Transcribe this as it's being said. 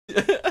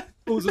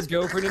Pulls his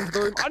girlfriend into the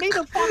room. I need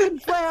a fucking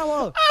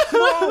flower.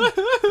 Mom!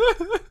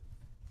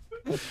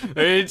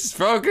 It's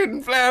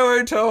fucking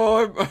flower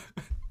time.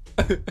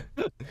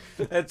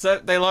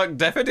 Except they like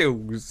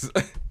daffodils.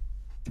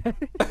 Give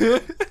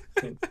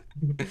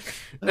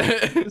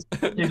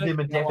him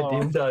a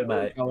daffodildo,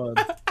 mate.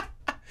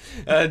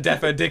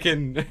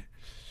 Daffodickin.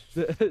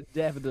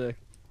 Daffodil.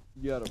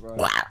 You got it, bro.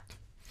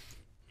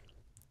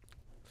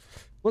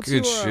 What's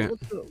Good your, shit.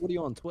 what are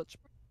you on, Twitch?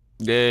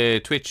 Yeah,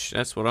 Twitch,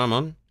 that's what I'm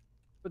on.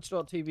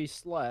 Twitch.tv/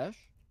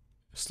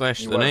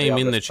 Slash You the won't be name able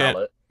in to the spell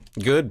chat.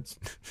 it. Good.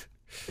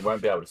 You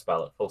won't be able to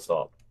spell it. Full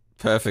stop.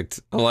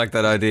 Perfect. I like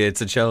that idea.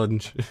 It's a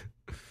challenge.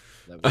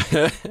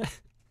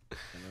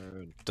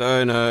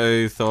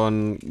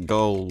 Dono-thon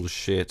goal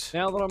shit.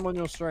 Now that I'm on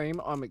your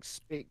stream, I'm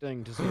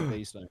expecting to see a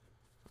bee sting.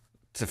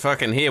 To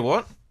fucking hear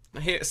what?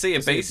 See a To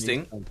see bee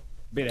sting?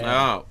 Better.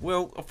 Oh,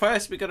 well,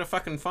 first we gotta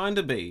fucking find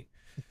a bee.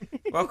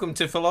 Welcome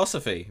to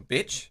philosophy,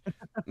 bitch.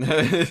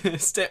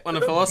 Step one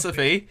of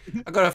philosophy. I gotta